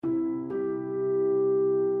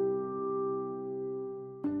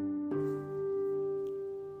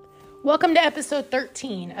Welcome to episode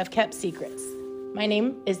 13 of Kept Secrets. My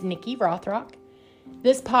name is Nikki Rothrock.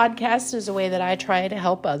 This podcast is a way that I try to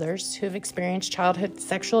help others who have experienced childhood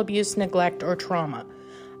sexual abuse, neglect, or trauma.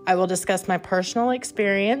 I will discuss my personal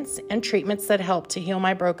experience and treatments that help to heal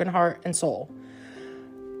my broken heart and soul.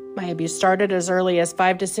 My abuse started as early as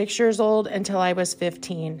 5 to 6 years old until I was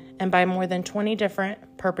 15, and by more than 20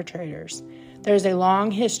 different perpetrators. There's a long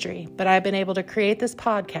history, but I've been able to create this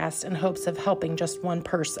podcast in hopes of helping just one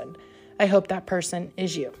person. I hope that person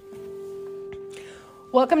is you.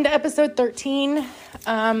 Welcome to episode 13.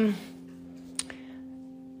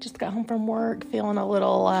 Just got home from work feeling a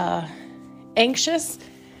little anxious.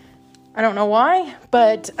 I don't know why,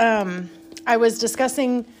 but I was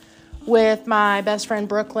discussing with my best friend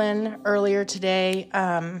Brooklyn earlier today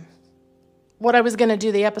what I was going to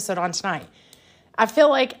do the episode on tonight. I feel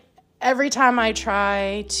like every time I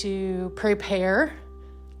try to prepare,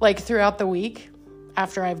 like throughout the week,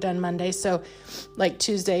 after I've done Monday, so like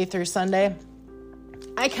Tuesday through Sunday,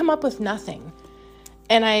 I come up with nothing.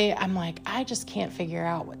 And I'm like, I just can't figure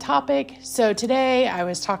out what topic. So today I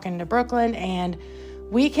was talking to Brooklyn and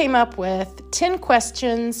we came up with 10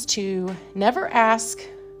 questions to never ask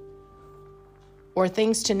or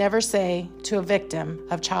things to never say to a victim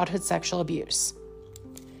of childhood sexual abuse.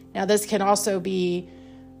 Now this can also be,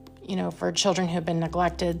 for children who have been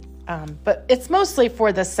neglected, but it's mostly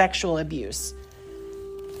for the sexual abuse.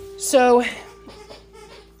 So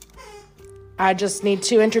I just need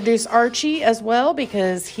to introduce Archie as well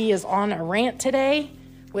because he is on a rant today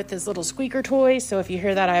with his little squeaker toy. So if you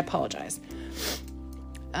hear that, I apologize.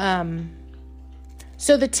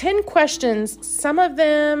 So the 10 questions, some of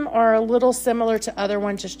them are a little similar to other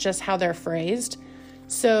ones, just how they're phrased.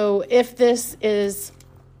 So if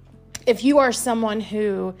you are someone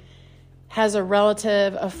who has a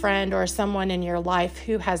relative, a friend, or someone in your life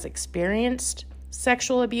who has experienced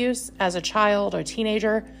sexual abuse as a child or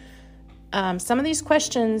teenager, some of these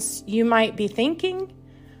questions you might be thinking,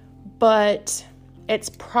 but it's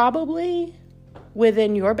probably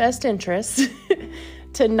within your best interest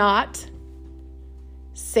to not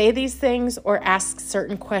say these things or ask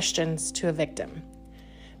certain questions to a victim,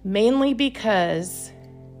 mainly because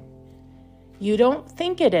you don't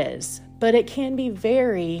think it is, but it can be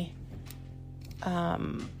very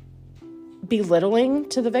belittling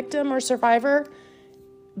to the victim or survivor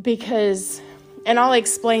because, and I'll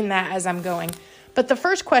explain that as I'm going, but the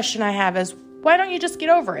first question I have is, why don't you just get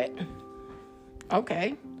over it?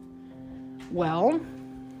 Okay. Well,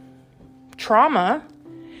 trauma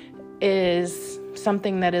is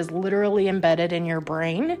something that is literally embedded in your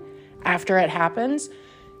brain after it happens.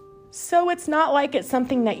 So it's not like it's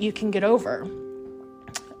something that you can get over.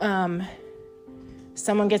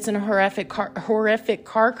 Someone gets in a horrific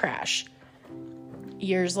car crash.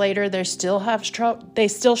 Years later, they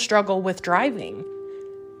still struggle with driving.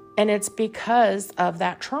 And it's because of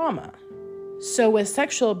that trauma. So with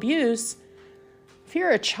sexual abuse, if you're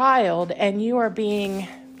a child and you are being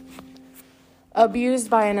abused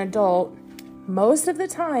by an adult, most of the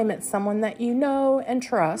time it's someone that you know and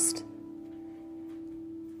trust.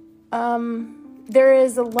 There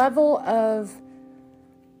is a level of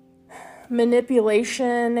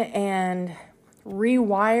manipulation and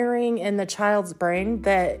rewiring in the child's brain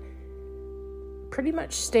that pretty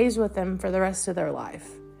much stays with them for the rest of their life.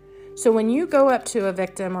 So when you go up to a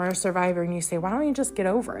victim or a survivor and you say, why don't you just get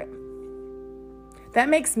over it? That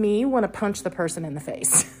makes me want to punch the person in the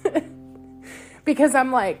face. Because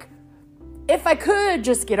I'm like, if I could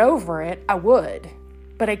just get over it, I would.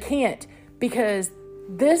 But I can't because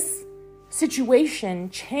this situation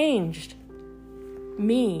changed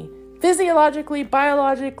me. Physiologically,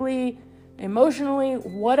 biologically, emotionally,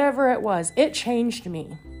 whatever it was, it changed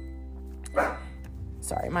me.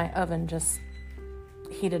 Sorry, my oven just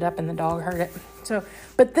heated up and the dog heard it.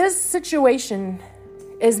 But this situation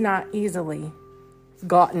is not easily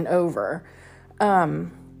gotten over.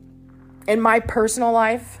 In my personal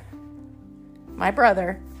life, my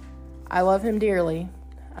brother, I love him dearly.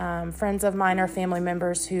 Friends of mine or family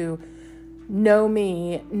members who know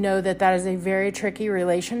me know that is a very tricky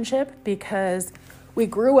relationship because we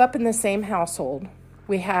grew up in the same household.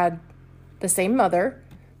 We had the same mother,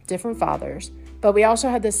 different fathers, but we also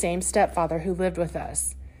had the same stepfather who lived with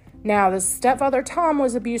us. Now, the stepfather, Tom,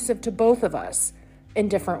 was abusive to both of us in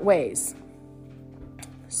different ways.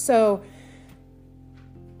 So,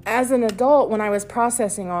 as an adult, when I was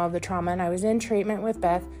processing all of the trauma and I was in treatment with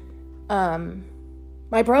Beth,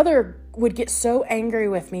 my brother would get so angry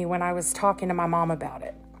with me when I was talking to my mom about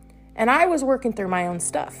it. And I was working through my own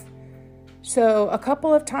stuff. So a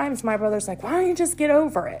couple of times my brother's like, why don't you just get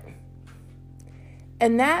over it?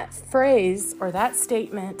 And that phrase or that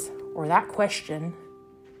statement or that question.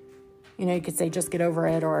 You could say, just get over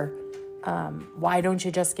it, or why don't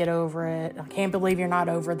you just get over it? I can't believe you're not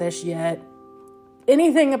over this yet.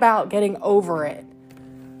 Anything about getting over it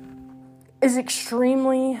is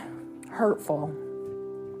extremely hurtful.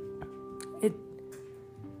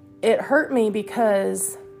 It hurt me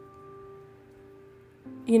because,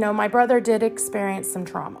 my brother did experience some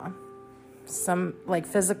trauma, some like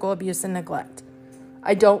physical abuse and neglect.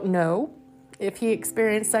 I don't know if he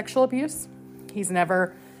experienced sexual abuse. He's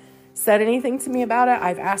never said anything to me about it.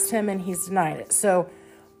 I've asked him and he's denied it. So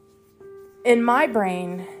in my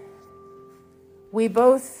brain, we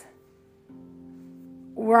both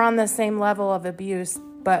were on the same level of abuse,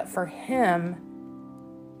 but for him,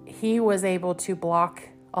 he was able to block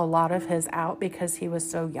a lot of his out because he was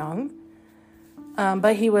so young.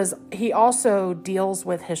 But he also deals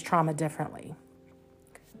with his trauma differently,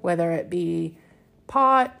 whether it be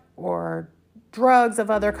pot or drugs of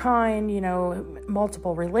other kind,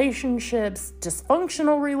 multiple relationships,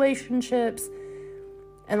 dysfunctional relationships.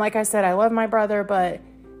 And like I said, I love my brother, but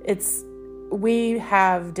we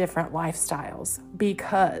have different lifestyles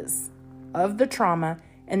because of the trauma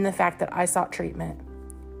and the fact that I sought treatment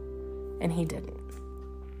and he didn't.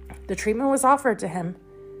 The treatment was offered to him,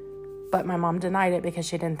 but my mom denied it because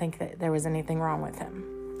she didn't think that there was anything wrong with him.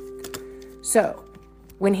 So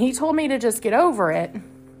when he told me to just get over it,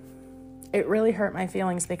 it really hurt my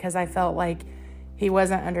feelings because I felt like he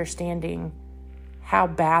wasn't understanding how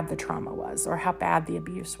bad the trauma was or how bad the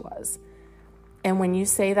abuse was. And when you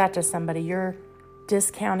say that to somebody, you're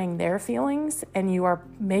discounting their feelings and you are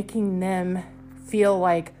making them feel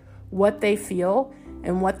like what they feel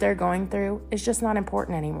and what they're going through is just not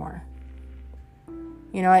important anymore.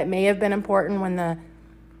 It may have been important when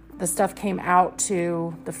the stuff came out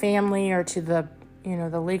to the family or to the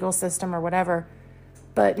legal system or whatever.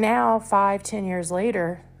 But now, 5-10 years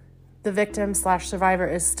later, the victim/survivor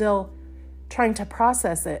is still trying to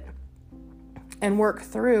process it and work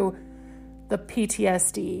through the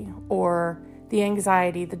PTSD or the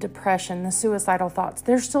anxiety, the depression, the suicidal thoughts.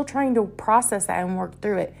 They're still trying to process that and work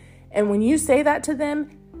through it. And when you say that to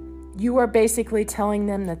them, you are basically telling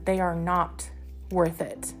them that they are not worth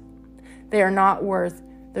it. They are not worth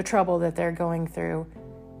the trouble that they're going through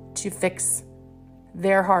to fix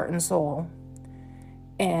their heart and soul.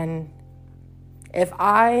 And if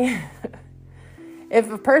a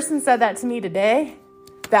person said that to me today,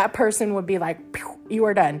 that person would be like, you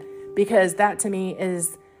are done. Because that to me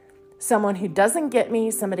is someone who doesn't get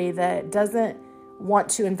me, somebody that doesn't want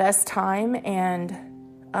to invest time and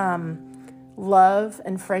love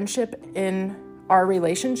and friendship in our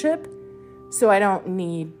relationship. So I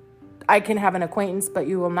can have an acquaintance, but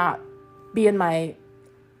you will not be in my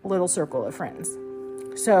little circle of friends.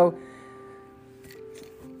 So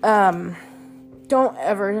don't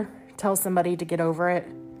ever tell somebody to get over it.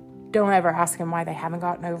 Don't ever ask them why they haven't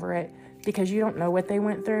gotten over it, because you don't know what they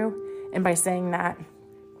went through. And by saying that,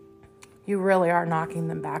 you really are knocking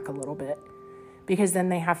them back a little bit, because then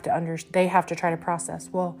they have to try to process,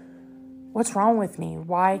 well, what's wrong with me?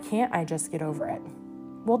 Why can't I just get over it?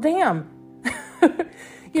 Well, damn.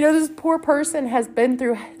 This poor person has been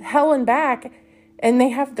through hell and back, and they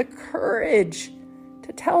have the courage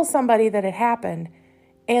to tell somebody that it happened,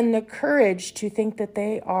 and the courage to think that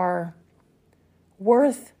they are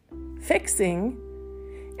worth fixing.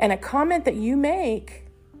 And a comment that you make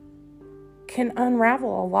can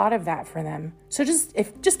unravel a lot of that for them. So just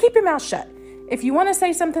keep your mouth shut. If you want to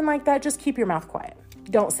say something like that, just keep your mouth quiet.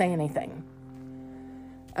 Don't say anything.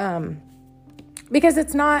 Because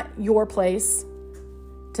it's not your place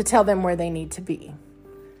to tell them where they need to be.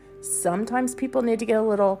 Sometimes people need to get a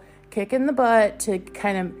little kick in the butt to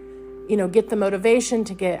kind of, get the motivation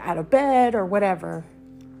to get out of bed or whatever.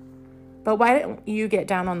 But why don't you get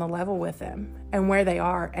down on the level with them and where they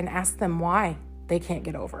are and ask them why they can't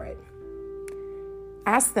get over it?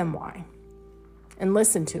 Ask them why and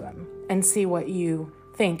listen to them and see what you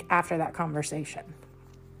think after that conversation.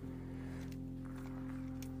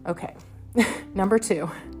 Okay, number 2.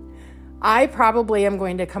 I probably am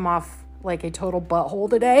going to come off like a total butthole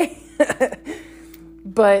today,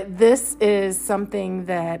 but this is something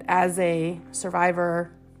that as a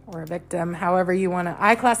survivor or a victim, however you want to,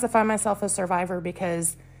 I classify myself as survivor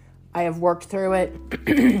because I have worked through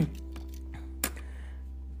it.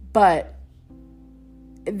 But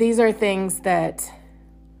these are things that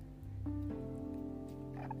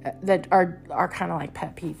are kind of like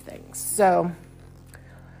pet peeve things. So,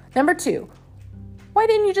 number 2, why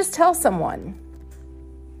didn't you just tell someone?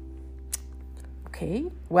 Okay,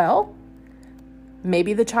 well,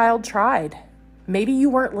 maybe the child tried. Maybe you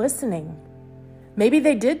weren't listening. Maybe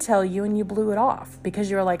they did tell you and you blew it off because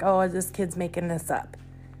you were like, oh, this kid's making this up.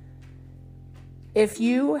 If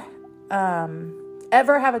you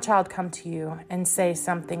ever have a child come to you and say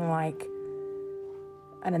something like,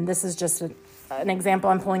 and then this is just an example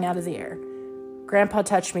I'm pulling out of the air, Grandpa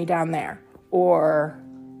touched me down there, or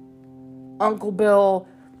Uncle Bill,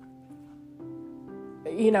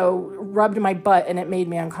 rubbed my butt and it made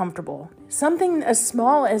me uncomfortable. Something as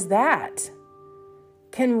small as that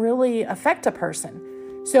can really affect a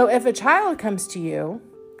person. So if a child comes to you,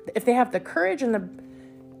 if they have the courage and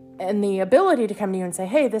the ability to come to you and say,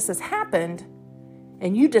 hey, this has happened,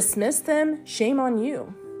 and you dismiss them, shame on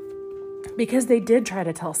you, because they did try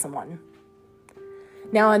to tell someone.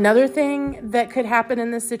 Now, another thing that could happen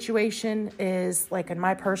in this situation is, like in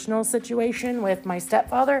my personal situation with my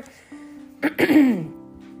stepfather,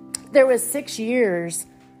 there was 6 years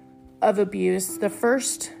of abuse. The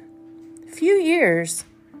first few years,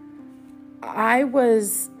 I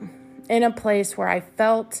was in a place where I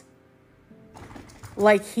felt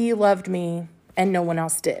like he loved me and no one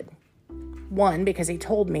else did. 1, because he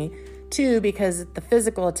told me. 2, because the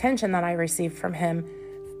physical attention that I received from him,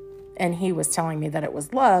 and he was telling me that it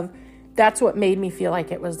was love, that's what made me feel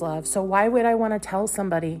like it was love. So why would I want to tell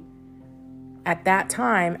somebody at that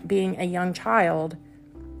time, being a young child,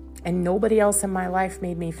 and nobody else in my life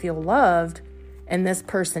made me feel loved, and this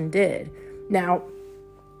person did? Now,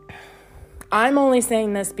 I'm only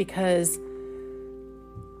saying this because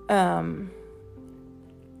in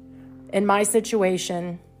my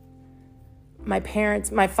situation,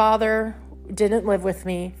 my father didn't live with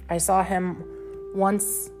me. I saw him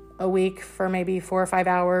once a week for maybe 4 or 5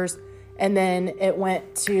 hours. And then it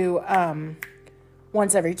went to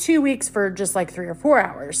once every 2 weeks for just like 3 or 4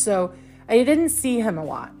 hours. So I didn't see him a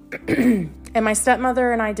lot. And my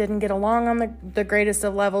stepmother and I didn't get along on the greatest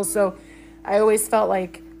of levels. So I always felt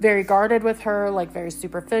like very guarded with her, like very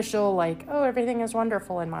superficial, like, oh, everything is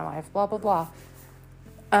wonderful in my life, blah, blah, blah.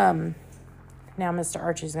 Now Mr.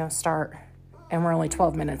 Archie's going to start, and we're only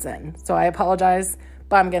 12 minutes in. So I apologize,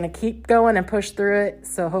 but I'm going to keep going and push through it.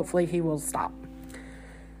 So hopefully he will stop.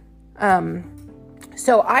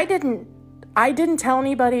 So I didn't tell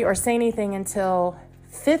anybody or say anything until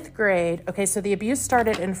 5th grade. Okay, so the abuse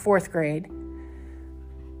started in 4th grade.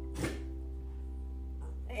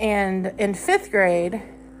 And in 5th grade,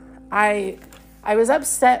 I was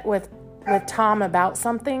upset with Tom about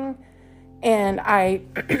something. And I,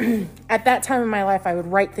 at that time in my life, I would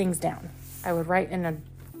write things down. I would write in a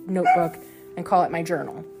notebook and call it my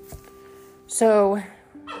journal. So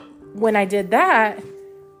when I did that,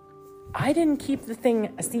 I didn't keep the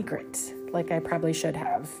thing a secret like I probably should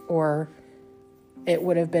have, or it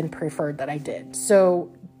would have been preferred that I did.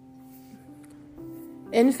 So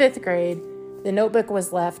in 5th grade, the notebook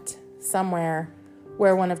was left somewhere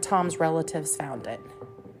where one of Tom's relatives found it,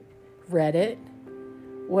 read it,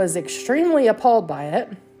 was extremely appalled by it,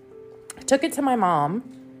 took it to my mom,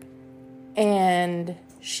 and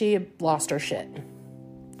she lost her shit.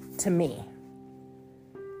 To me.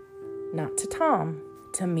 Not to Tom,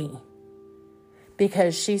 to me.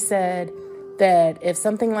 Because she said that if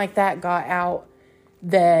something like that got out,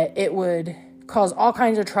 that it would cause all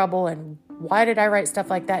kinds of trouble, and why did I write stuff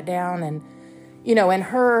like that down? And, in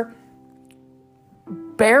her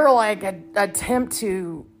bear-like attempt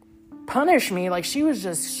to punish me, like she was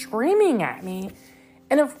just screaming at me.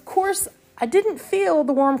 And of course, I didn't feel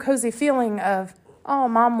the warm, cozy feeling of, oh,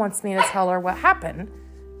 mom wants me to tell her what happened.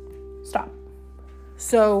 Stop.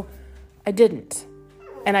 So I didn't.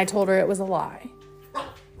 And I told her it was a lie.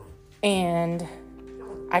 And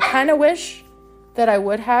I kind of wish that I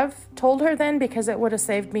would have told her then, because it would have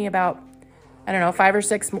saved me about,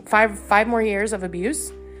 5 more years of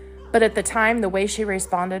abuse. But at the time, the way she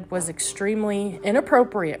responded was extremely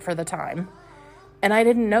inappropriate for the time. And I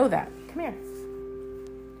didn't know that. Come here.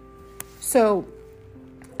 So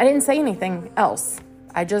I didn't say anything else.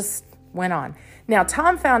 I just went on. Now,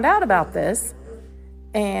 Tom found out about this,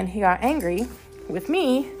 and he got angry with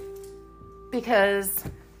me because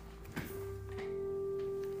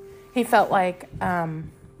he felt like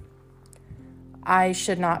I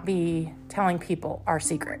should not be telling people our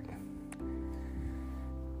secret.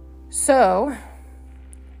 So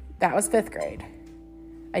that was 5th grade.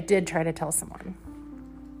 I did try to tell someone,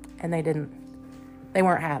 and they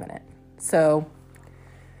weren't having it. So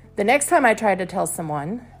the next time I tried to tell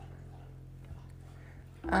someone,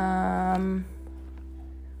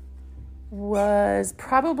 was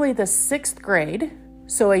probably the 6th grade.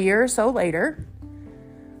 So a year or so later,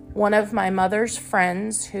 one of my mother's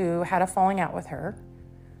friends who had a falling out with her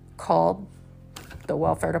called the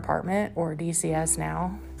welfare department, or DCS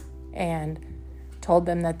now, and told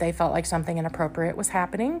them that they felt like something inappropriate was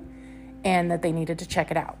happening and that they needed to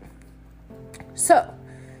check it out. So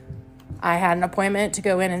I had an appointment to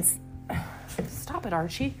go in and stop it,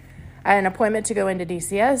 Archie. I had an appointment to go into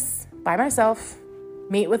DCS by myself,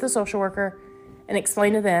 meet with a social worker, and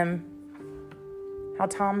explain to them how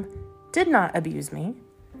Tom did not abuse me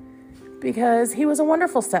because he was a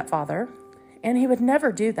wonderful stepfather and he would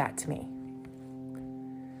never do that to me.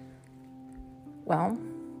 Well,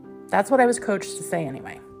 that's what I was coached to say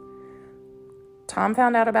anyway. Tom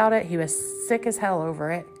found out about it. He was sick as hell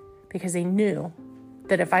over it because he knew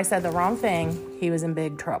that if I said the wrong thing, he was in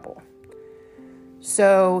big trouble.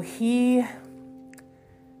 So I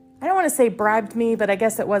don't want to say bribed me, but I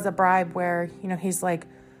guess it was a bribe where, he's like,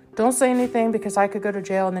 don't say anything because I could go to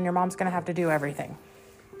jail and then your mom's going to have to do everything.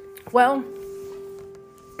 Well,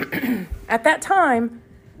 at that time,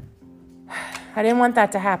 I didn't want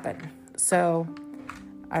that to happen. So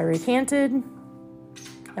I recanted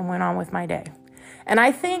and went on with my day. And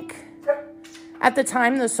I think at the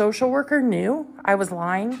time the social worker knew I was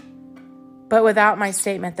lying, but without my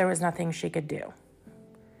statement, there was nothing she could do.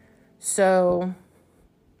 So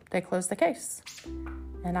they closed the case.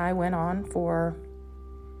 And I went on for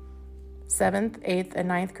 7th, 8th, and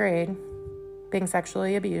 9th grade being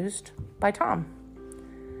sexually abused by Tom.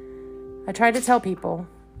 I tried to tell people,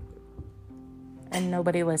 and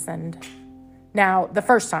nobody listened. Now, the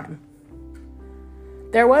first time.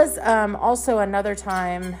 There was also another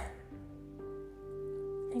time,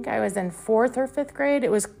 I think I was in 4th or 5th grade.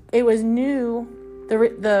 It was new.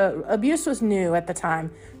 The abuse was new at the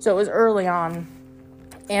time, so it was early on.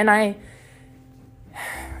 And I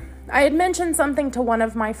had mentioned something to one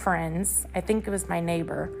of my friends. I think it was my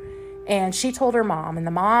neighbor. And she told her mom. And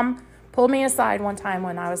the mom pulled me aside one time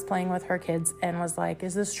when I was playing with her kids and was like,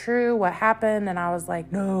 is this true? What happened? And I was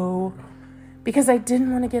like, no. Because I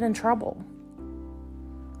didn't want to get in trouble.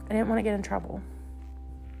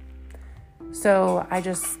 So I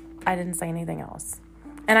didn't say anything else.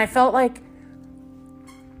 And I felt like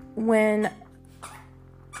when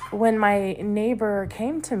my neighbor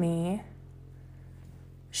came to me,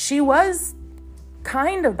 she was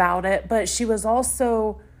kind about it, but she was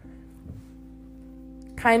also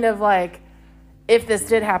kind of like, if this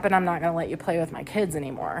did happen, I'm not going to let you play with my kids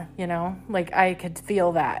anymore, Like, I could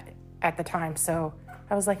feel that at the time. So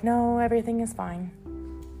I was like, no, everything is fine.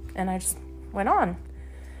 And I just went on.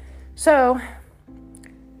 So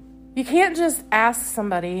you can't just ask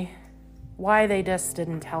somebody why they just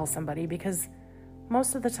didn't tell somebody, because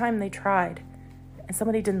most of the time they tried and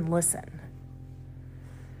somebody didn't listen.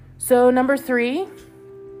 So number 3,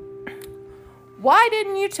 why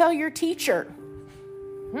didn't you tell your teacher?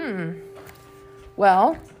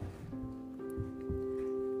 Well,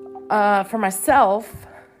 for myself,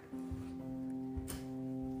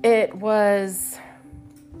 it was,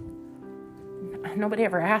 nobody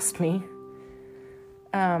ever asked me.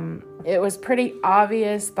 It was pretty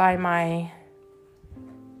obvious by my,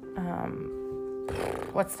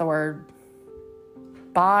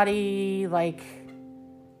 body, like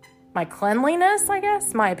my cleanliness, I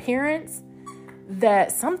guess, my appearance,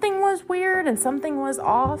 that something was weird and something was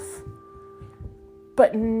off,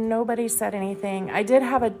 but nobody said anything. I did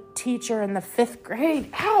have a teacher in the 5th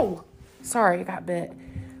grade. Ow! Sorry, I got bit.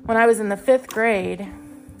 When I was in the 5th grade,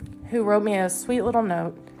 who wrote me a sweet little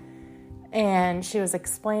note, and she was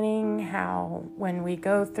explaining how when we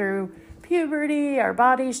go through puberty, our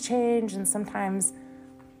bodies change, and sometimes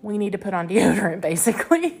we need to put on deodorant,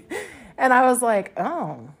 basically. And I was like,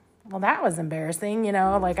 oh, well, that was embarrassing,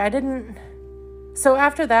 like I didn't. So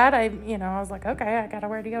after that, I was like, okay, I gotta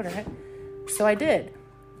wear deodorant. So I did.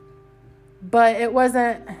 But it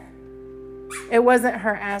wasn't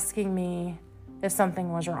her asking me if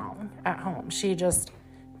something was wrong at home. She just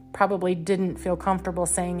probably didn't feel comfortable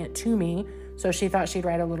saying it to me, so she thought she'd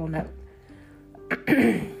write a little note.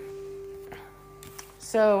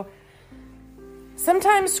 So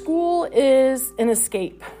sometimes school is an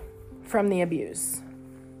escape from the abuse.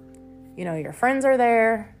 Your friends are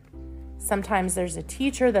there. Sometimes there's a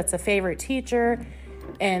teacher that's a favorite teacher,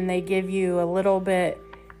 and they give you a little bit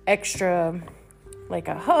extra, like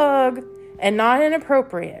a hug, and not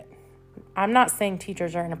inappropriate. I'm not saying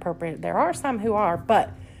teachers are inappropriate. There are some who are,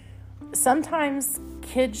 but sometimes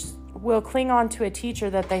kids will cling on to a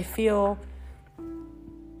teacher that they feel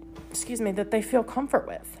comfort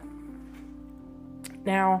with.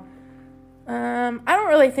 Now, I don't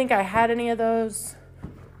really think I had any of those.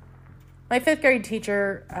 My 5th grade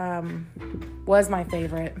teacher was my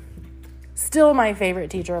favorite. Still my favorite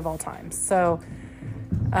teacher of all time. So,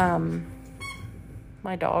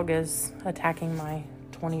 my dog is attacking my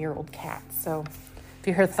 20-year-old cat. So, If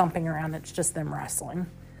you hear thumping around, it's just them wrestling.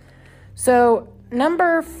 So,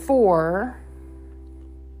 number 4,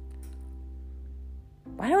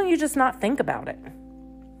 why don't you just not think about it?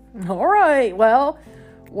 All right, well,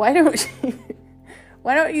 why don't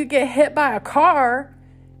you get hit by a car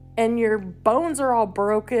and your bones are all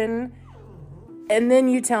broken, and then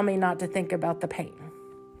you tell me not to think about the pain?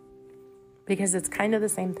 Because it's kind of the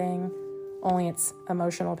same thing, only it's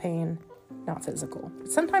emotional pain, not physical.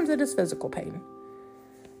 Sometimes it is physical pain.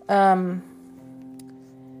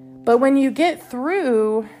 But when you get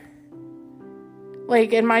through,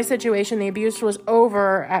 like in my situation, the abuse was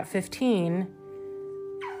over at 15,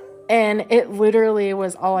 and it literally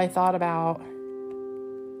was all I thought about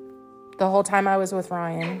the whole time I was with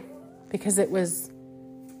Ryan, because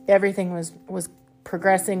everything was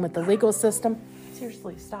progressing with the legal system.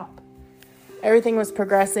 Seriously, stop. Everything was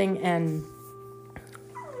progressing, and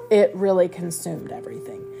it really consumed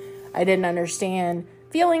everything. I didn't understand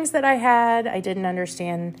feelings that I had. I didn't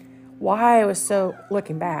understand why I was so,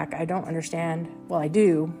 looking back, I don't understand. Well, I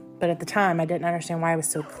do, but at the time I didn't understand why I was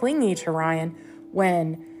so clingy to Ryan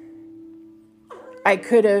when I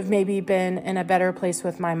could have maybe been in a better place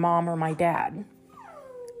with my mom or my dad.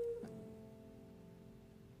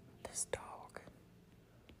 This dog.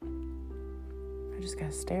 I just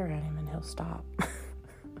gotta stare at him and he'll stop.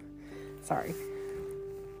 Sorry.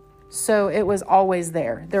 So it was always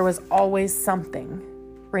there. There was always something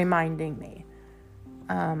reminding me.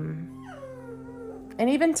 And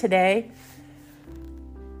even today,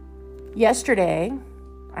 yesterday,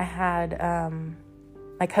 I had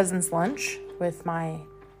my cousin's lunch with my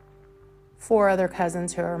 4 other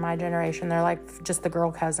cousins who are my generation. They're like just the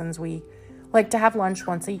girl cousins. We like to have lunch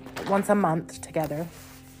once a month together.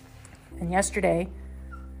 And yesterday,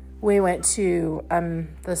 we went to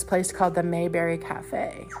this place called the Mayberry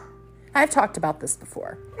Cafe. I've talked about this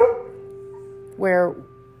before, where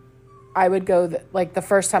I would go, the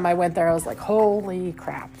first time I went there, I was like, holy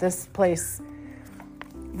crap, this place,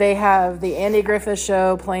 they have the Andy Griffith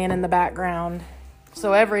Show playing in the background.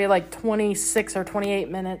 So every 26 or 28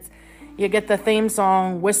 minutes, you get the theme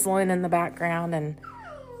song whistling in the background, and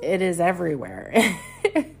it is everywhere.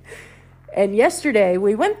 And yesterday,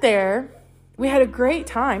 we went there. We had a great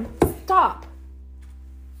time. Stop.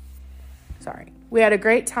 Sorry. We had a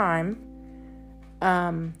great time.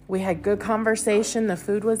 We had good conversation. The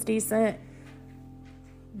food was decent.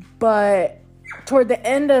 But toward the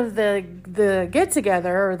end of the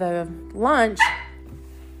get-together or the lunch,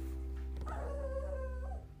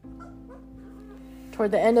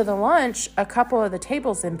 a couple of the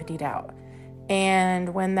tables emptied out.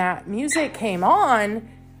 And when that music came on,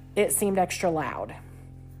 it seemed extra loud.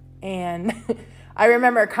 And I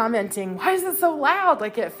remember commenting, why is it so loud?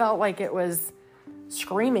 It felt like it was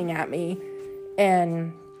screaming at me.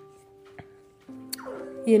 And,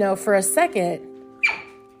 for a second,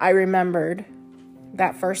 I remembered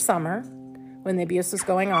that first summer when the abuse was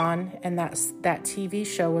going on, and that TV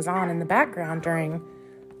show was on in the background during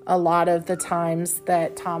a lot of the times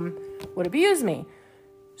that Tom would abuse me.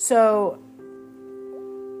 So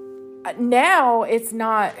now it's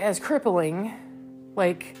not as crippling,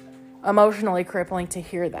 emotionally crippling to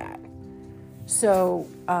hear that. So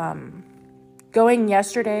going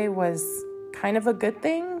yesterday was kind of a good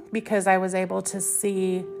thing because I was able to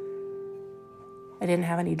see. I didn't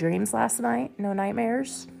have any dreams last night, no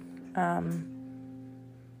nightmares. I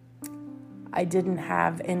didn't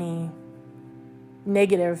have any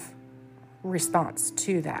negative response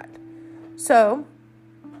to that. So,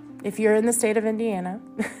 if you're in the state of Indiana,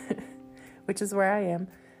 which is where I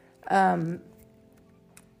am,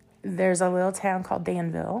 there's a little town called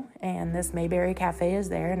Danville, and this Mayberry Cafe is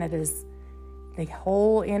there, and it is the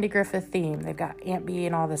whole Andy Griffith theme. They've got Aunt Bee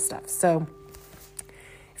and all this stuff. So,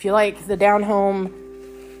 if you like the down-home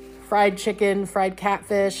fried chicken, fried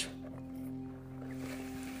catfish,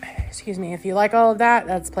 if you like all of that,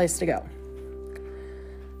 that's the place to go.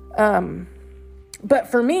 But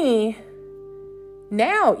for me,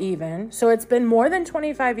 now even, so it's been more than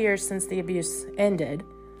 25 years since the abuse ended,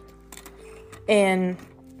 and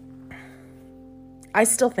I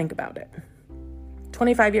still think about it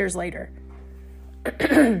 25 years later.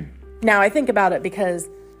 Now I think about it because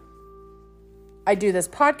I do this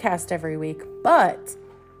podcast every week, but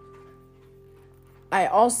I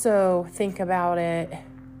also think about it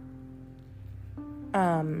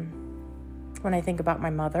when I think about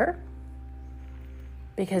my mother,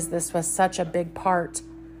 because this was such a big part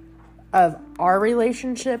of our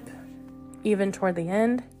relationship, even toward the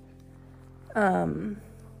end. I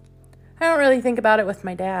don't really think about it with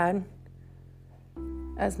my dad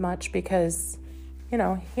as much because, he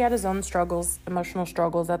had his own struggles, emotional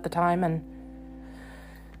struggles at the time, and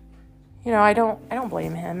I don't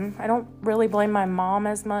blame him. I don't really blame my mom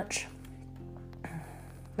as much.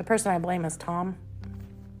 The person I blame is Tom.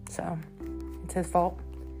 So it's his fault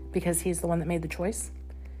because he's the one that made the choice.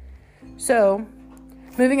 So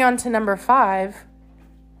moving on to number 5,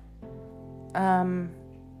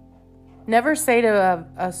 never say to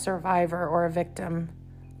a survivor or a victim,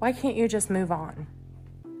 why can't you just move on?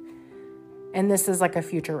 And this is like a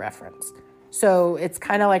future reference. So it's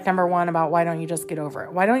kind of like number 1 about why don't you just get over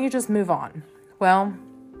it? Why don't you just move on? Well,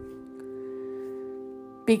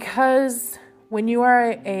 because when you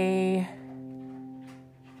are a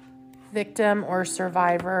victim or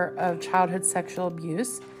survivor of childhood sexual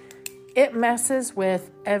abuse, it messes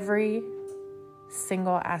with every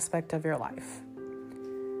single aspect of your life.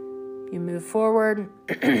 You move forward.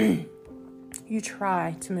 You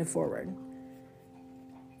try to move forward.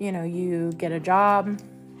 You get a job,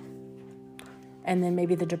 and then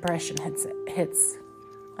maybe the depression hits,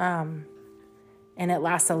 and it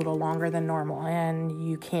lasts a little longer than normal, and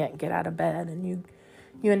you can't get out of bed, and you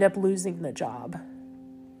end up losing the job.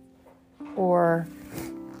 Or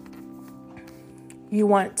you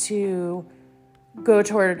want to go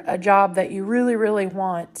toward a job that you really, really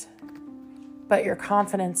want, but your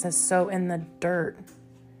confidence is so in the dirt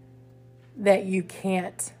that you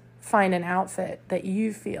can't find an outfit that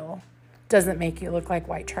you feel doesn't make you look like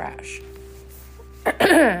white trash.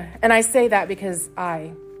 And I say that because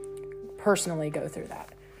I personally go through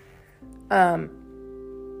that.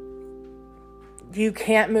 You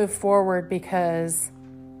can't move forward because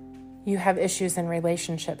you have issues in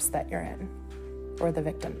relationships that you're in, or the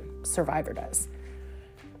victim survivor does.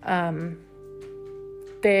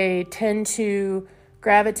 They tend to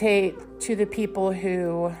gravitate to the people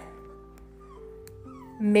who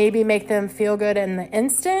maybe make them feel good in the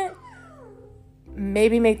instant,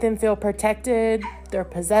 maybe make them feel protected, they're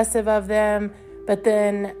possessive of them, but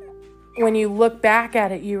then when you look back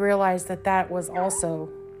at it, you realize that that was also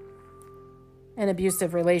an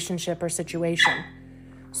abusive relationship or situation.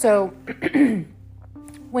 So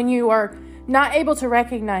when you are not able to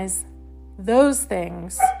recognize those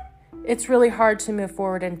things, it's really hard to move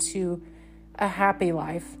forward into a happy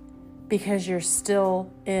life because you're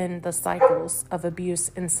still in the cycles of abuse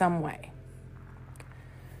in some way.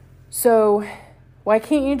 So why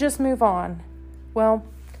can't you just move on? Well,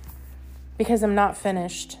 because I'm not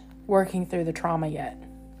finished working through the trauma yet.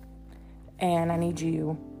 And I need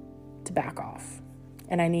you to back off.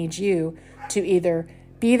 And I need you to either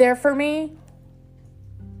be there for me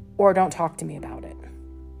or don't talk to me about it.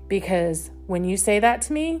 Because when you say that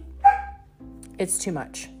to me, it's too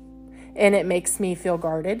much. And it makes me feel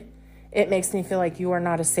guarded. It makes me feel like you are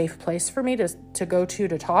not a safe place for me to go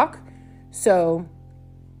to talk. So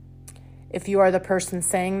if you are the person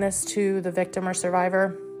saying this to the victim or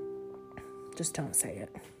survivor, just don't say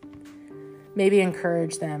it. Maybe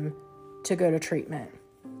encourage them to go to treatment.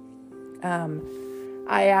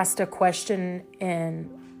 I asked a question in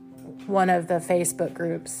one of the Facebook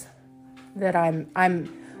groups that I'm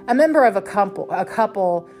a member of a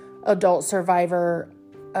couple adult survivor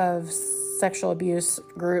of sexual abuse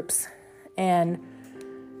groups. And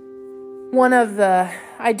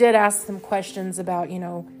I did ask them questions about,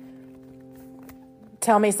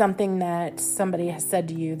 tell me something that somebody has said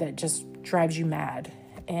to you that just drives you mad.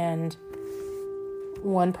 And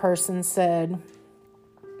one person said,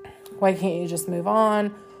 why can't you just move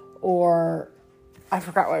on? Or I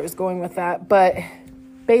forgot where I was going with that. But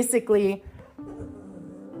basically,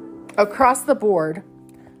 across the board,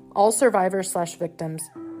 all survivors / victims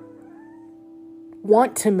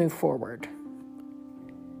want to move forward.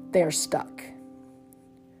 They're stuck.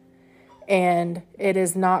 And it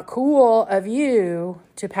is not cool of you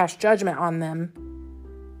to pass judgment on them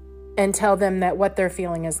and tell them that what they're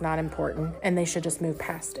feeling is not important and they should just move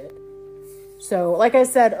past it. So, like I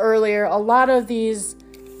said earlier, a lot of these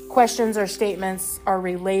questions or statements are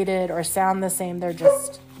related or sound the same. They're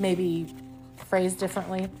just maybe phrased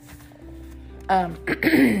differently.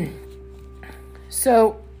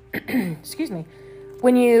 So, excuse me.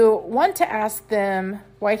 When you want to ask them,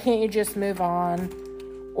 why can't you just move on?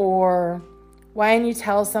 Or why didn't you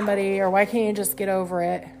tell somebody? Or why can't you just get over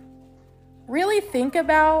it? Really think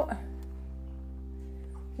about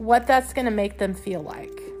what that's going to make them feel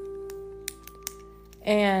like.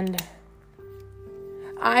 And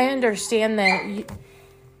I understand that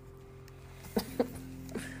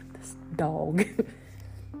this dog.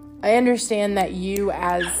 I understand that you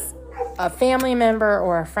as a family member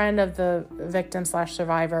or a friend of the victim /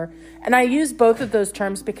 survivor, and I use both of those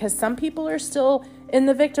terms because some people are still in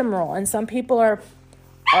the victim role and some people are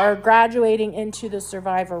graduating into the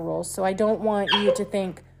survivor role. So I don't want you to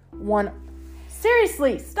think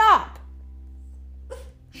seriously, stop.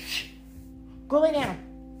 Go lay down.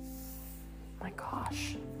 My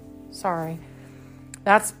gosh. Sorry.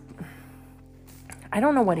 I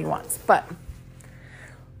don't know what he wants, but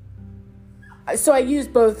so I use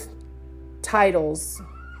both titles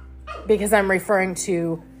because I'm referring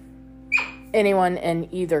to anyone in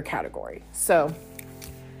either category. So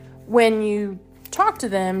when you talk to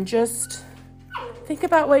them, just think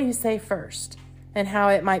about what you say first and how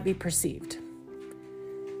it might be perceived.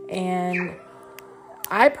 And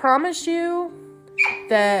I promise you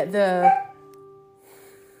that the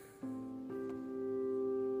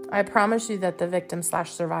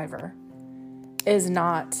victim/survivor is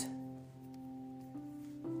not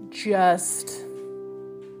just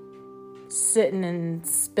sitting and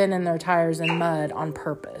spinning their tires in mud on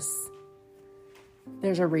purpose.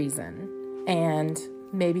 There's a reason. And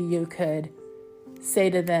maybe you could say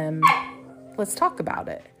to them, let's talk about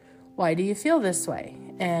it. Why do you feel this way?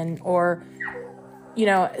 Or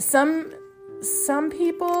some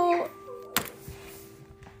people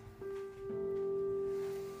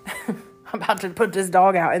I'm about to put this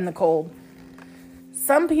dog out in the cold.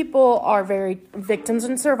 Some people are victims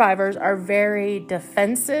and survivors are very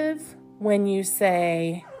defensive when you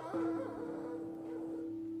say,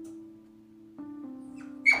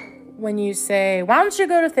 why don't you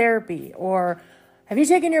go to therapy? Or have you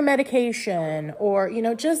taken your medication? Or,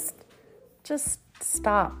 just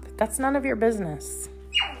stop. That's none of your business.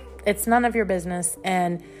 It's none of your business.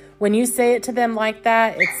 And when you say it to them like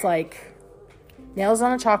that, it's like nails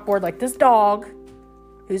on a chalkboard, like this dog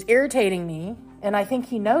who's irritating me. And I think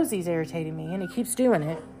he knows he's irritating me and he keeps doing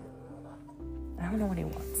it. I don't know what he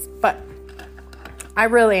wants, but I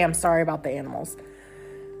really am sorry about the animals.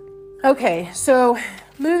 Okay, so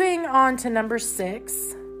moving on to number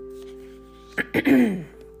 6.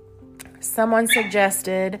 Someone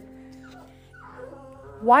suggested,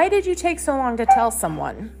 why did you take so long to tell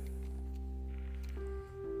someone?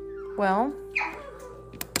 Well,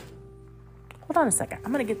 hold on a second.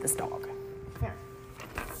 I'm going to get this dog. Here.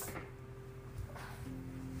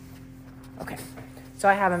 Okay, so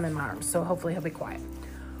I have him in my arms, so hopefully he'll be quiet.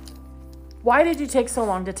 Why did you take so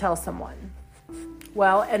long to tell someone?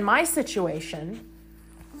 Well, in my situation,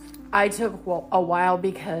 I took a while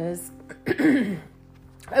because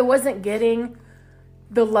I wasn't getting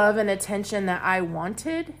the love and attention that I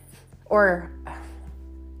wanted, or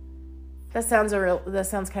that sounds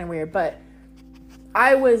kind of weird, but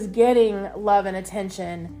I was getting love and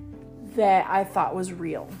attention that I thought was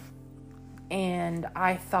real. And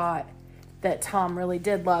I thought that Tom really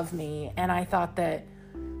did love me. And I thought that,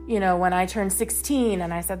 when I turned 16,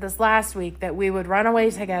 and I said this last week, that we would run away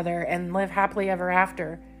together and live happily ever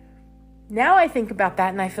after. Now I think about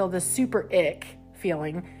that and I feel this super ick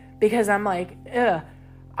feeling because I'm like, ugh,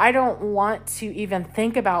 I don't want to even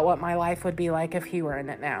think about what my life would be like if he were in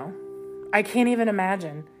it now. I can't even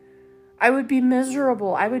imagine. I would be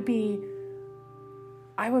miserable. I would be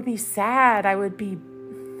sad. I would be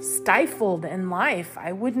stifled in life.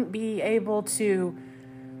 I wouldn't be able to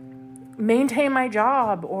maintain my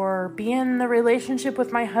job or be in the relationship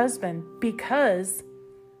with my husband because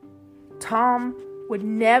Tom would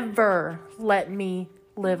never let me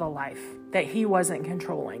live a life that he wasn't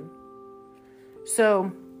controlling.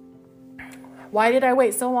 So why did I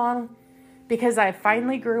wait so long? Because I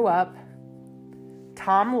finally grew up.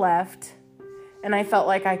 Tom left, and I felt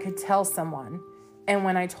like I could tell someone. And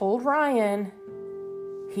when I told Ryan,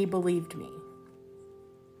 he believed me.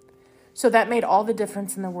 So that made all the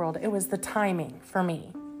difference in the world. It was the timing for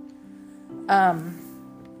me.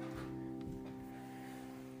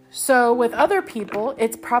 So with other people,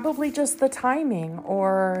 it's probably just the timing,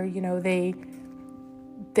 or,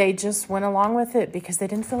 they just went along with it because they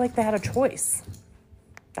didn't feel like they had a choice.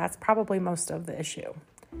 That's probably most of the issue,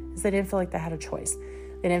 is they didn't feel like they had a choice.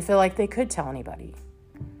 They didn't feel like they could tell anybody.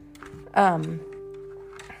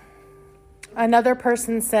 Another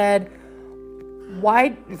person said,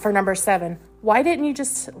 for number 7, why didn't you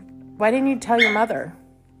tell your mother?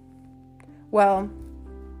 Well,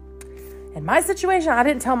 in my situation, I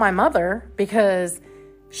didn't tell my mother because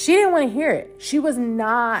she didn't want to hear it. She was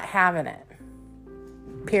not having it.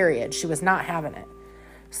 Period. She was not having it.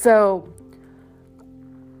 So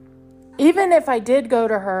even if I did go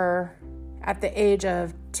to her at the age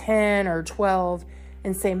of 10 or 12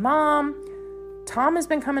 and say, Mom, Tom has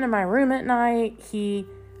been coming to my room at night. He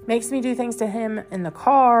makes me do things to him in the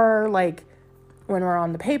car, like when we're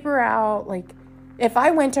on the paper route. Like, if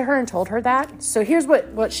I went to her and told her that, so here's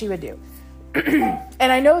what she would do.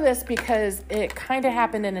 And I know this because it kind of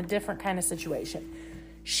happened in a different kind of situation.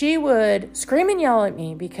 She would scream and yell at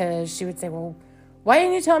me because she would say, well, why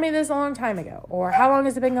didn't you tell me this a long time ago? Or how long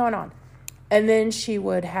has it been going on? And then she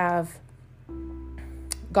would have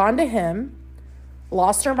gone to him,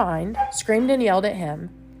 lost her mind, screamed and yelled at him,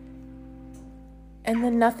 and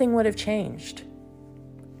then nothing would have changed.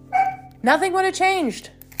 Nothing would have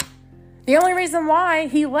changed. The only reason why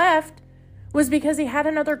he left was because he had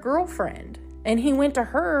another girlfriend, and he went to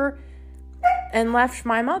her and left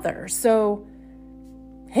my mother. So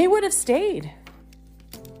he would have stayed.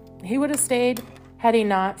 He would have stayed had he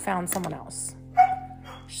not found someone else.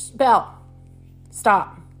 Belle,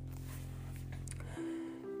 stop.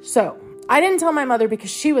 So I didn't tell my mother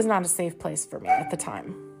because she was not a safe place for me at the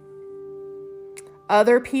time.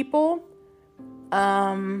 Other people,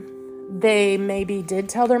 they maybe did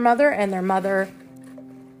tell their mother, and their mother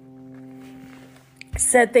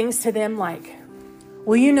said things to them like,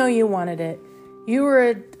 well, you know you wanted it. You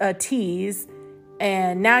were a tease,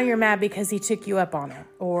 and now you're mad because he took you up on it.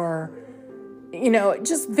 Or,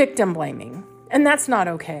 just victim blaming. And that's not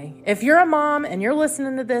okay. If you're a mom and you're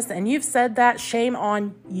listening to this and you've said that, shame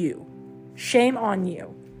on you. Shame on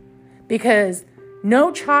you. Because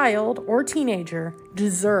no child or teenager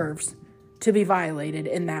deserves to be violated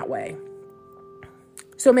in that way.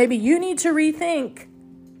 So maybe you need to rethink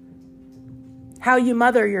how you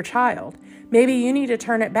mother your child. Maybe you need to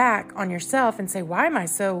turn it back on yourself and say, why am I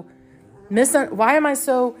so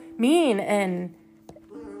mean and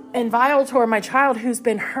vile toward my child who's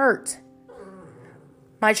been hurt?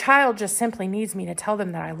 My child just simply needs me to tell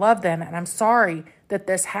them that I love them and I'm sorry that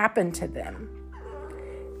this happened to them.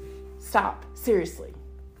 Stop. Seriously.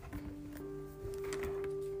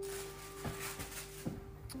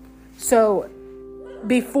 So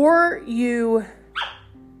before you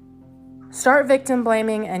start victim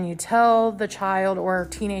blaming and you tell the child or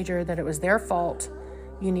teenager that it was their fault,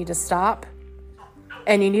 you need to stop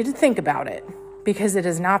and you need to think about it, because it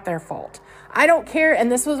is not their fault. I don't care.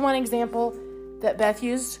 And this was one example that Beth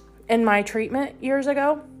used in my treatment years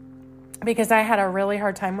ago, because I had a really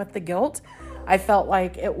hard time with the guilt. I felt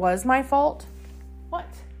like it was my fault. What?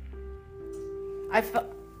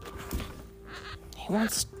 He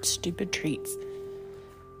wants stupid treats.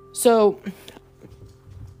 So,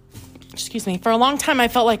 excuse me, for a long time I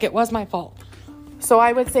felt like it was my fault. So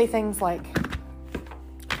I would say things like,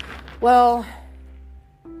 well,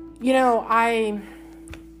 I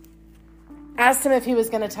asked him if he was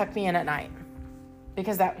going to tuck me in at night,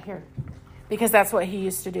 because that's what he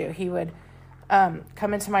used to do. He would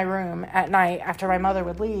come into my room at night after my mother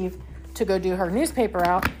would leave to go do her newspaper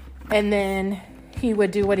out, and then he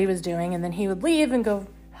would do what he was doing, and then he would leave and go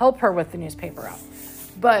help her with the newspaper out.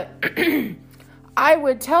 But I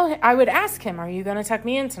would ask him, are you going to tuck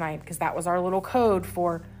me in tonight? Because that was our little code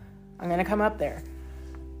for, I'm going to come up there.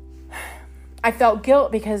 I felt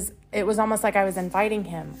guilt because it was almost like I was inviting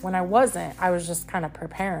him when I wasn't. I was just kind of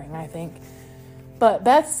preparing, I think. But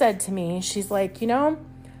Beth said to me, she's like,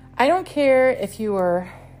 I don't care if you were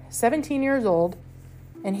 17 years old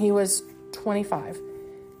and he was 25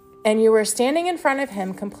 and you were standing in front of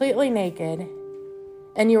him completely naked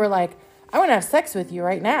and you were like, I want to have sex with you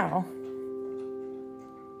right now.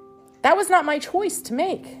 That was not my choice to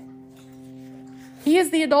make. He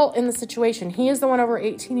is the adult in the situation. He is the one over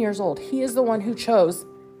 18 years old. He is the one who chose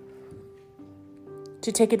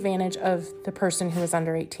to take advantage of the person who is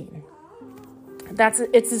under 18.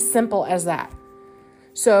 It's as simple as that.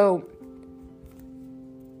 So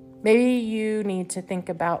maybe you need to think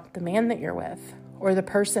about the man that you're with or the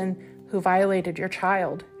person who violated your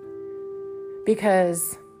child,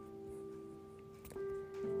 because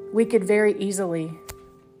we could very easily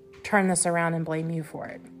turn this around and blame you for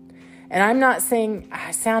it. And I'm not saying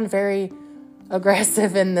I sound very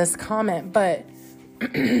aggressive in this comment, but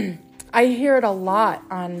I hear it a lot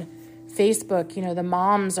on Facebook. The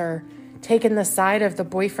moms are taking the side of the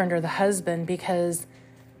boyfriend or the husband because,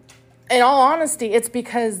 in all honesty, it's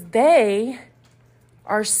because they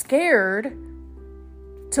are scared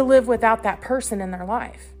to live without that person in their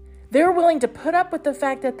life. They're willing to put up with the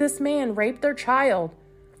fact that this man raped their child,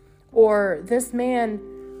 or this man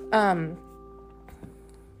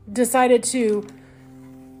decided to,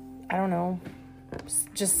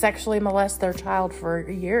 just sexually molest their child for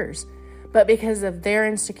years. But because of their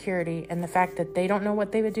insecurity and the fact that they don't know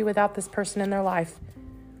what they would do without this person in their life,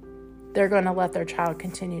 they're going to let their child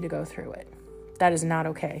continue to go through it. That is not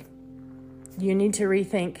okay. You need to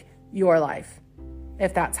rethink your life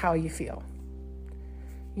if that's how you feel.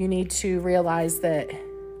 You need to realize that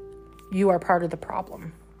you are part of the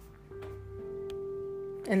problem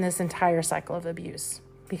in this entire cycle of abuse,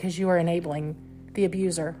 because you are enabling the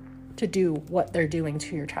abuser to do what they're doing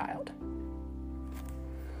to your child.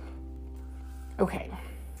 Okay.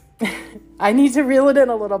 I need to reel it in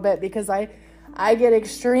a little bit because I get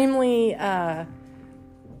extremely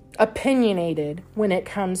opinionated when it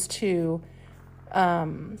comes to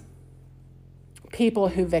people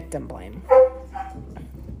who victim blame.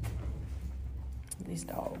 These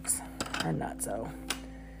dogs are nutso.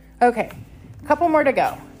 Okay, a couple more to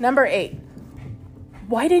go. Number 8.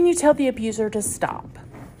 Why didn't you tell the abuser to stop?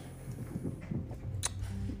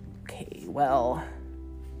 Okay, well,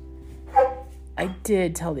 I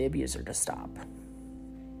did tell the abuser to stop.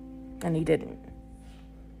 And he didn't.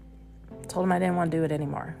 Told him I didn't want to do it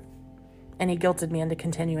anymore. And he guilted me into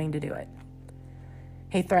continuing to do it.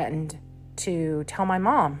 He threatened to tell my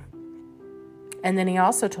mom. And then he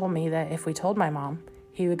also told me that if we told my mom,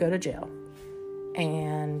 he would go to jail.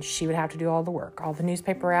 And she would have to do all the work, all the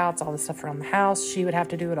newspaper routes, all the stuff around the house. She would have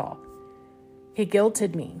to do it all. He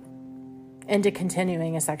guilted me into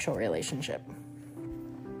continuing a sexual relationship.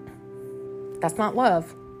 That's not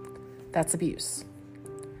love. That's abuse.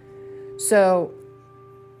 So,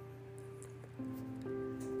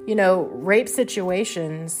 rape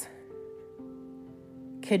situations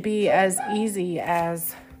could be as easy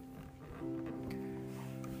as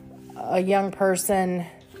a young person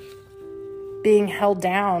being held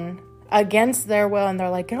down against their will, and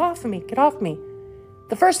they're like, get off of me, get off me.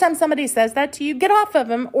 The first time somebody says that to you, get off of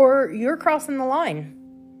them, or you're crossing the line.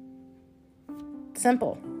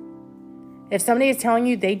 Simple. If somebody is telling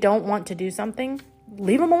you they don't want to do something,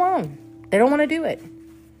 leave them alone. They don't want to do it.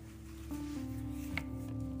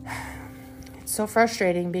 It's so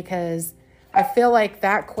frustrating because I feel like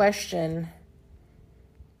that question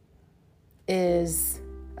is,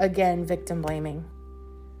 again, victim blaming.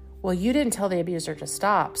 Well, you didn't tell the abuser to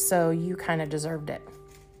stop, so you kind of deserved it.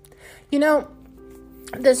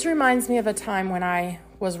 This reminds me of a time when I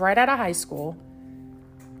was right out of high school,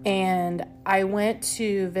 and I went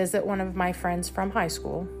to visit one of my friends from high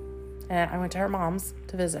school, and I went to her mom's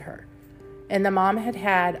to visit her. And the mom had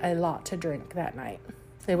had a lot to drink that night.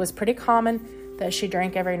 It was pretty common that she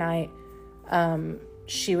drank every night.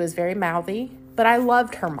 She was very mouthy, but I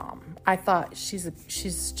loved her mom. I thought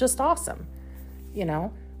she's just awesome.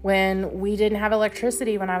 When we didn't have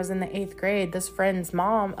electricity when I was in the 8th grade, this friend's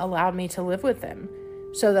mom allowed me to live with them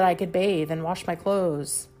so that I could bathe and wash my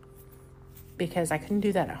clothes because I couldn't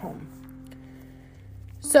do that at home.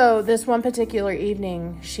 So this one particular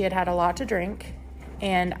evening, she had had a lot to drink,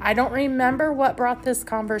 and I don't remember what brought this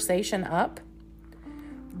conversation up,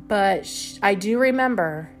 but I do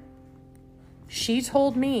remember she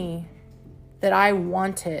told me that I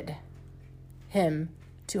wanted him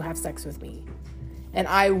to have sex with me, and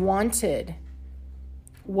I wanted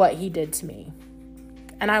what he did to me.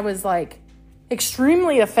 And I was like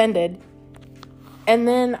extremely offended. And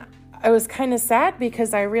then I was kind of sad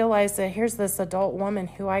because I realized that here's this adult woman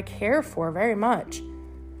who I care for very much.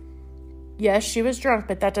 Yes, she was drunk,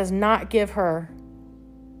 but that does not give her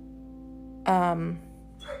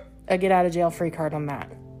a get out of jail free card on that.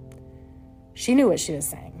 She knew what she was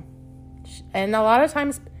saying. And a lot of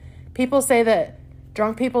times people say that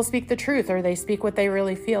drunk people speak the truth, or they speak what they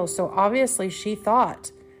really feel. So obviously she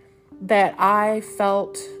thought that I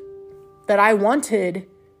felt that I wanted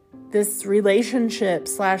this relationship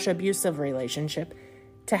 / abusive relationship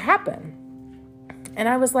to happen. And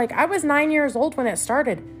I was like, I was 9 years old when it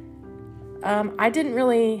started. I didn't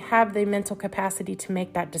really have the mental capacity to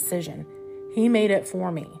make that decision. He made it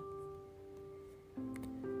for me.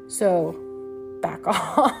 So back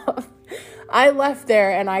off. I left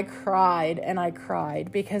there and I cried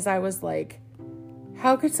because I was like,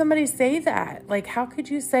 how could somebody say that? Like, how could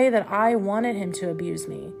you say that I wanted him to abuse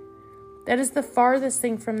me? That is the farthest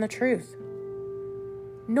thing from the truth.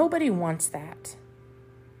 Nobody wants that.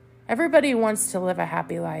 Everybody wants to live a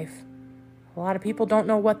happy life. A lot of people don't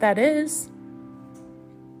know what that is,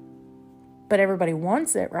 but everybody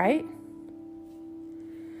wants it, right?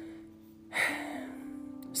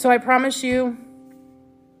 So I promise you,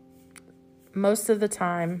 most of the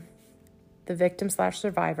time, the victim /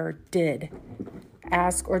 survivor did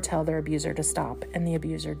ask or tell their abuser to stop, and the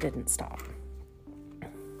abuser didn't stop.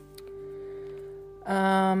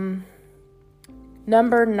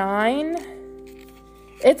 Number 9,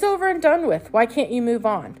 it's over and done with. Why can't you move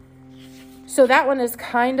on? So that one is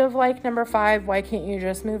kind of like number 5, why can't you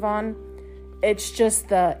just move on? It's just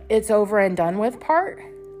the it's over and done with part.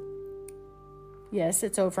 Yes,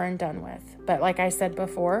 it's over and done with. But like I said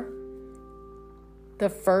before, the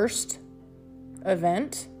first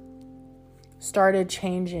event started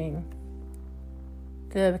changing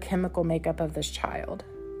the chemical makeup of this child.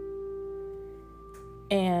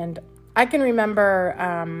 And I can remember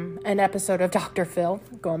an episode of Dr. Phil,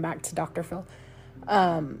 going back to Dr. Phil.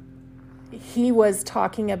 He was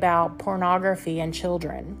talking about pornography and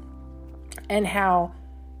children and how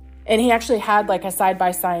And he actually had like a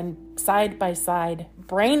side-by-side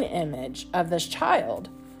brain image of this child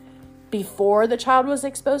before the child was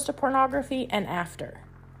exposed to pornography and after.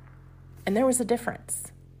 And there was a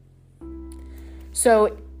difference.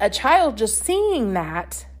 So a child just seeing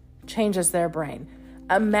that changes their brain.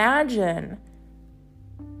 Imagine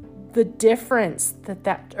the difference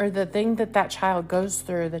or the thing that child goes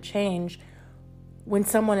through, the change, when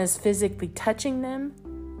someone is physically touching them,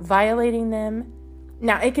 violating them.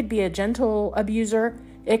 Now, it could be a gentle abuser.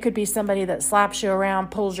 It could be somebody that slaps you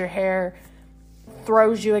around, pulls your hair,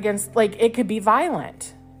 throws you against, like, it could be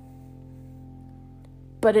violent.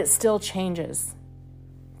 But it still changes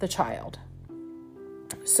the child.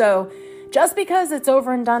 So just because it's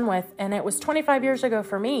over and done with, and it was 25 years ago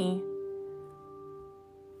for me,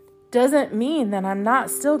 doesn't mean that I'm not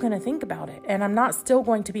still going to think about it and I'm not still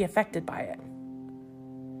going to be affected by it.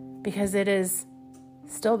 Because it is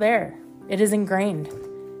still there. It is ingrained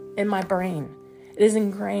in my brain. It is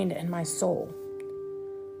ingrained in my soul.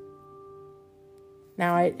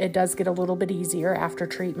 Now, it does get a little bit easier after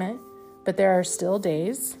treatment, but there are still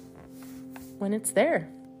days when it's there.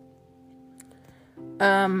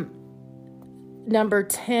 Number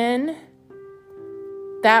 10,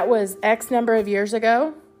 that was X number of years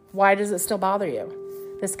ago. Why does it still bother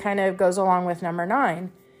you? This kind of goes along with number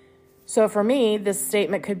 9. So for me, this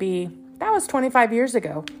statement could be, that was 25 years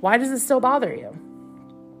ago. Why does it still bother you?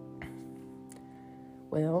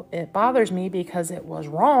 Well, it bothers me because it was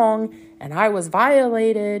wrong and I was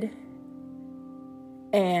violated.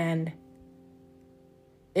 And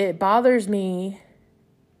it bothers me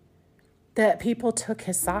that people took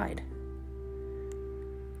his side.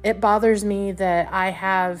 It bothers me that I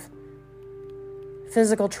have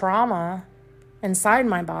physical trauma inside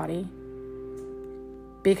my body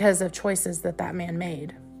because of choices that man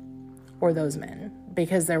made, or those men,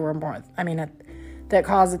 because there were more, that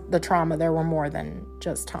caused the trauma, there were more than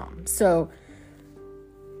just Tom. So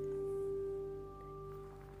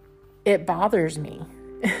it bothers me.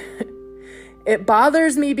 It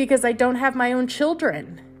bothers me because I don't have my own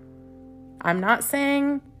children. I'm not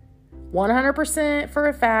saying 100% for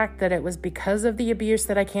a fact that it was because of the abuse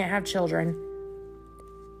that I can't have children,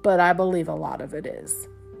 but I believe a lot of it is.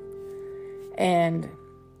 And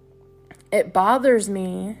it bothers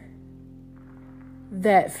me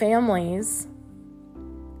that families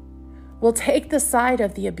will take the side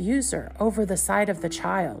of the abuser over the side of the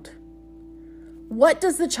child. What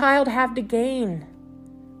does the child have to gain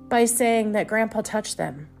by saying that grandpa touched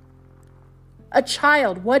them? A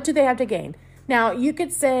child, what do they have to gain? Now, you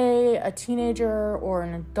could say a teenager or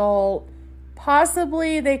an adult,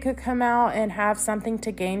 possibly they could come out and have something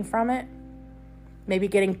to gain from it. Maybe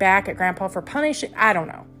getting back at grandpa for punishing, I don't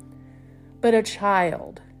know. But a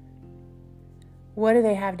child, what do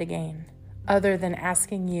they have to gain other than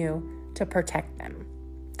asking you to protect them?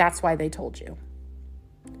 That's why they told you.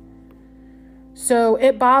 So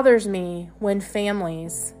it bothers me when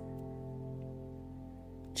families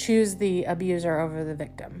choose the abuser over the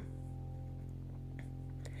victim.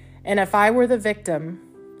 And if I were the victim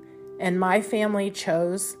and my family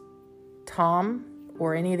chose Tom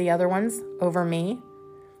or any of the other ones over me,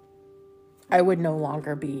 I would no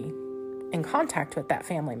longer be in contact with that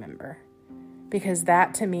family member. Because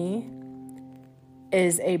that to me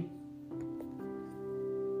is a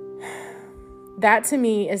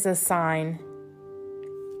sign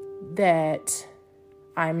that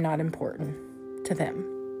I'm not important to them.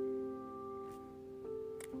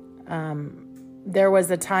 There was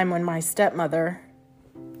a time when my stepmother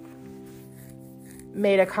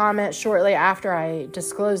made a comment shortly after I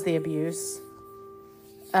disclosed the abuse.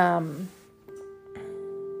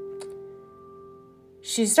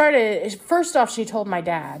 First off, she told my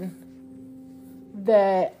dad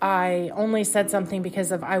that I only said something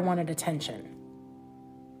because I wanted attention.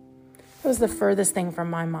 It was the furthest thing from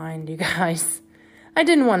my mind, you guys. I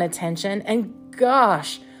didn't want attention. And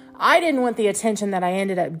gosh, I didn't want the attention that I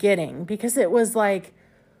ended up getting, because it was like,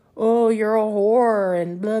 oh, you're a whore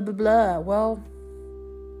and blah, blah, blah. Well,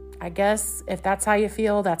 I guess if that's how you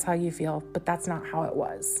feel, that's how you feel. But that's not how it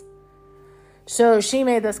was. So she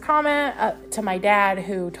made this comment to my dad,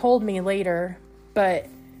 who told me later, but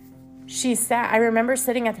I remember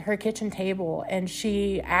sitting at her kitchen table and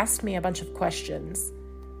she asked me a bunch of questions.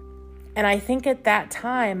 And I think at that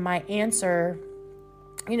time, my answer,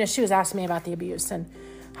 she was asking me about the abuse and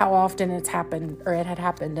how often it had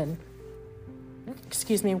happened. And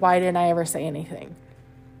why didn't I ever say anything?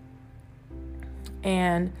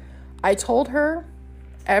 And I told her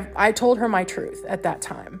my truth at that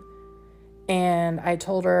time. And I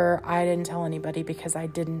told her I didn't tell anybody because I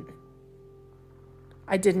didn't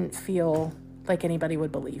feel like anybody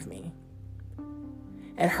would believe me.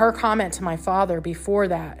 And her comment to my father before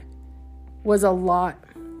that was a lot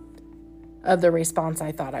of the response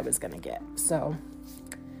I thought I was going to get. So,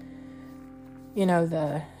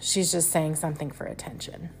 she's just saying something for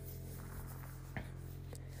attention.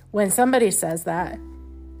 When somebody says that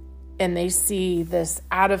and they see this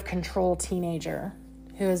out of control teenager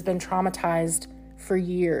who has been traumatized for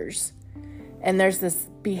years, and there's this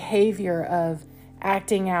behavior of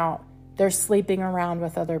acting out, they're sleeping around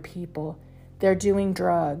with other people, they're doing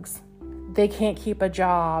drugs, they can't keep a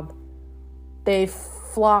job, they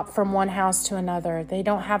flop from one house to another, they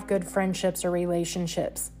don't have good friendships or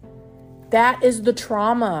relationships. That is the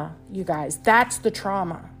trauma, you guys. That's the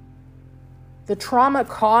trauma. The trauma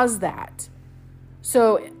caused that.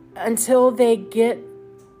 So until they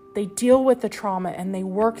deal with the trauma and they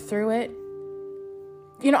work through it,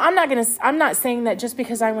 I'm not saying that just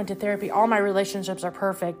because I went to therapy, all my relationships are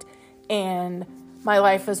perfect and my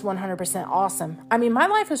life is 100% awesome. I mean, my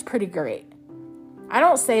life is pretty great. I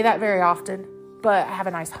don't say that very often, but I have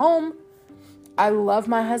a nice home. I love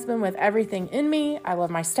my husband with everything in me. I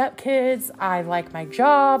love my stepkids. I like my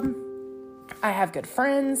job. I have good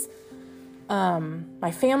friends.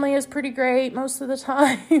 My family is pretty great most of the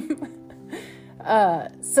time.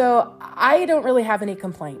 So I don't really have any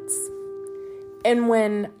complaints. And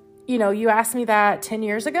when, you asked me that 10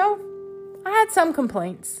 years ago, I had some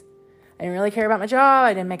complaints. I didn't really care about my job.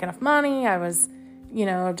 I didn't make enough money. I was,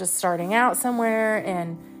 just starting out somewhere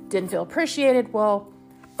and didn't feel appreciated. Well,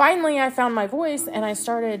 finally I found my voice and I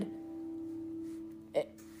started,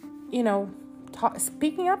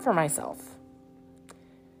 speaking up for myself.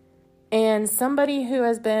 And somebody who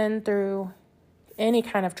has been through any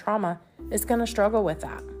kind of trauma is going to struggle with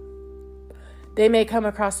that. They may come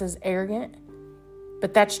across as arrogant,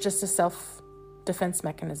 but that's just a self-defense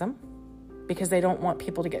mechanism because they don't want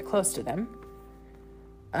people to get close to them.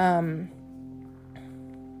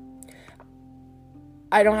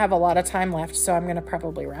 I don't have a lot of time left, so I'm going to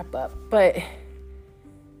probably wrap up. But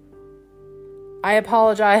I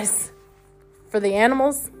apologize for the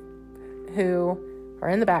animals who are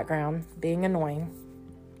in the background being annoying.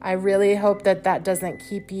 I really hope that doesn't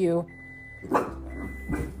keep you...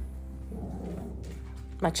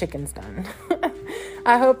 My chicken's done.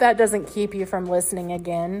 I hope that doesn't keep you from listening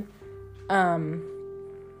again. The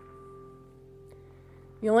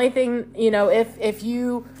only thing, if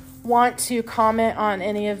you want to comment on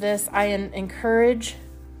any of this, I encourage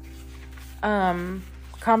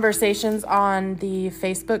conversations on the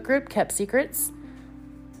Facebook group, Kept Secrets,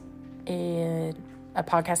 a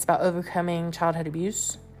podcast about overcoming childhood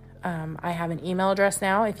abuse. I have an email address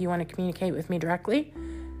now if you want to communicate with me directly.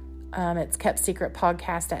 It's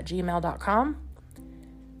keptsecretpodcast@gmail.com.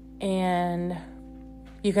 And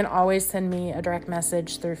you can always send me a direct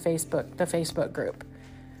message through Facebook, the Facebook group.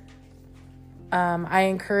 I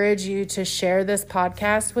encourage you to share this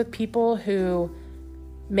podcast with people who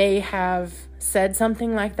may have said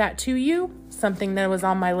something like that to you, something that was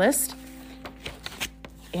on my list,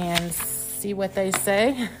 and see what they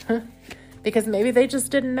say, because maybe they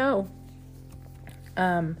just didn't know.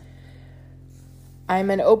 I'm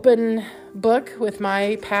an open book with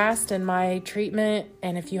my past and my treatment,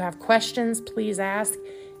 and if you have questions, please ask.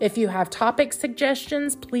 If you have topic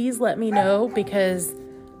suggestions, please let me know, because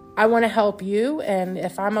I want to help you, and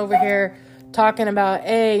if I'm over here talking about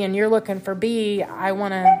A and you're looking for B, I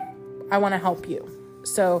want to help you.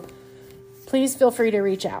 So please feel free to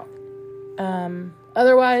reach out.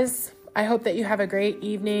 Otherwise, I hope that you have a great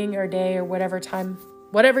evening or day or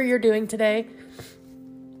whatever you're doing today.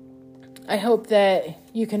 I hope that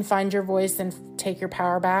you can find your voice and take your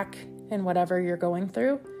power back in whatever you're going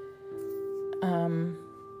through.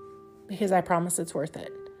 Because I promise it's worth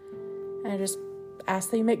it. And I just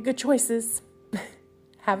ask that you make good choices.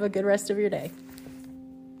 Have a good rest of your day.